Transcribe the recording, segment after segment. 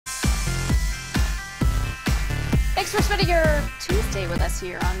Thanks for spending your Tuesday with us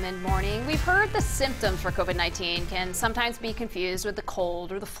here on Mid-Morning. We've heard the symptoms for COVID-19 can sometimes be confused with the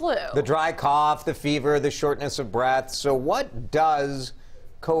cold or the flu. The dry cough, the fever, the shortness of breath. So what does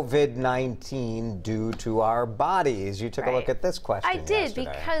COVID-19 do to our bodies? You took a look at this question I did,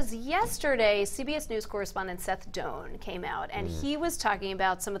 yesterday. because yesterday CBS News correspondent Seth Doane came out and he was talking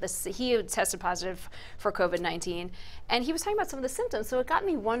about some of the, he had tested positive for COVID-19 and he was talking about some of the symptoms. So it got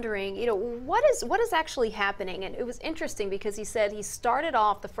me wondering, you know, what is actually happening? And it was interesting because he said he started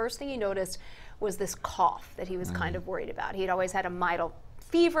off, the first thing he noticed was this cough that he was kind of worried about. He'd always had a mild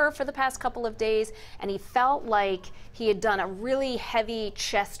fever for the past couple of days, and he felt like he had done a really heavy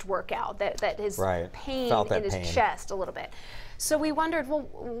chest workout, that his pain in his chest a little bit. So we wondered, well,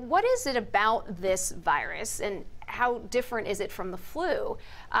 what is it about this virus and how different is it from the flu?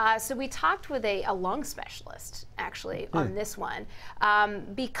 So we talked with a lung specialist, actually, on this one,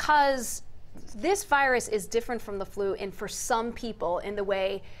 because this virus is different from the flu, and for some people in the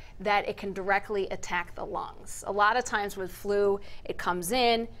way that it can directly attack the lungs. A lot of times with flu, it comes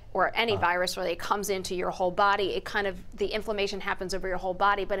in, or any virus really, it comes into your whole body. It kind of, the inflammation happens over your whole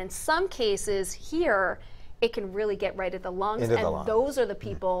body. But in some cases here, it can really get right at the lungs, and those are the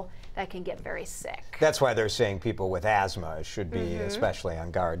people that can get very sick. That's why they're saying people with asthma should be especially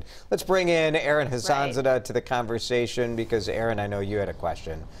on guard. Let's bring in Erin Hassanzadeh to the conversation, because Erin, I know you had a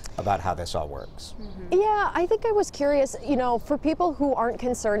question about how this all works. Yeah, I think I was curious, you know, for people who aren't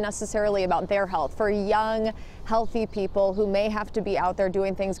concerned necessarily about their health, for young, healthy people who may have to be out there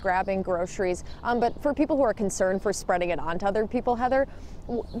doing things, grabbing groceries, but for people who are concerned for spreading it on to other people, Heather,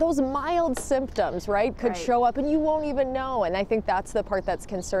 those mild symptoms, right, could show up and you won't even know. And I think that's the part that's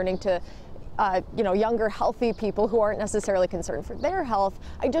concerning to you know, younger, healthy people who aren't necessarily concerned for their health.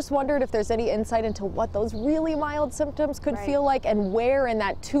 I just wondered if there's any insight into what those really mild symptoms could feel like, and where in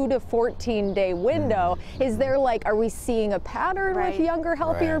that 2 to 14 day window is there, like, are we seeing a pattern with younger,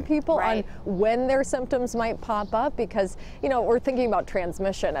 healthier people on when their symptoms might pop up? Because, you know, we're thinking about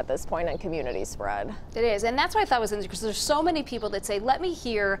transmission at this point and community spread. It is, and that's what I thought was interesting, because there's so many people that say, let me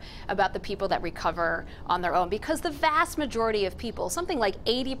hear about the people that recover on their own, because the vast majority of people, something like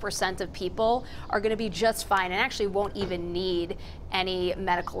 80% of people, are going to be just fine and actually won't even need any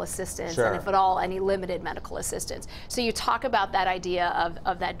medical assistance, and if at all, any limited medical assistance. So you talk about that idea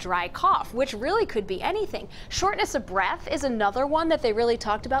of that dry cough, which really could be anything. Shortness of breath is another one that they really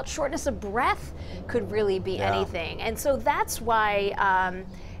talked about. Shortness of breath could really be anything. And so that's why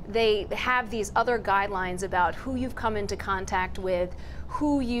they have these other guidelines about who you've come into contact with,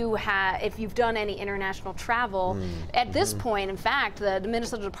 who you have, if you've done any international travel. At this point, in fact, the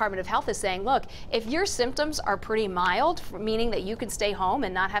Minnesota Department of Health is saying, look, if your symptoms are pretty mild, meaning that you can stay home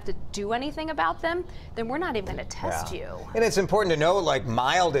and not have to do anything about them, then we're not even going to test you. And it's important to know, like,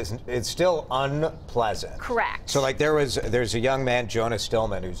 mild is still unpleasant. Correct. So, like, there's a young man, Jonas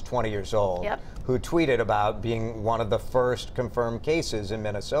Stillman, who's 20 years old, who tweeted about being one of the first confirmed cases in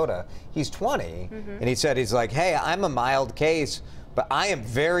Minnesota. He's 20, and he said, he's like, hey, I'm a mild case, but I am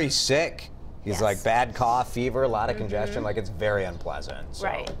very sick. He's like, bad cough, fever, a lot of congestion, like, it's very unpleasant.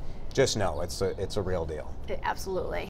 So just know it's a real deal. Absolutely.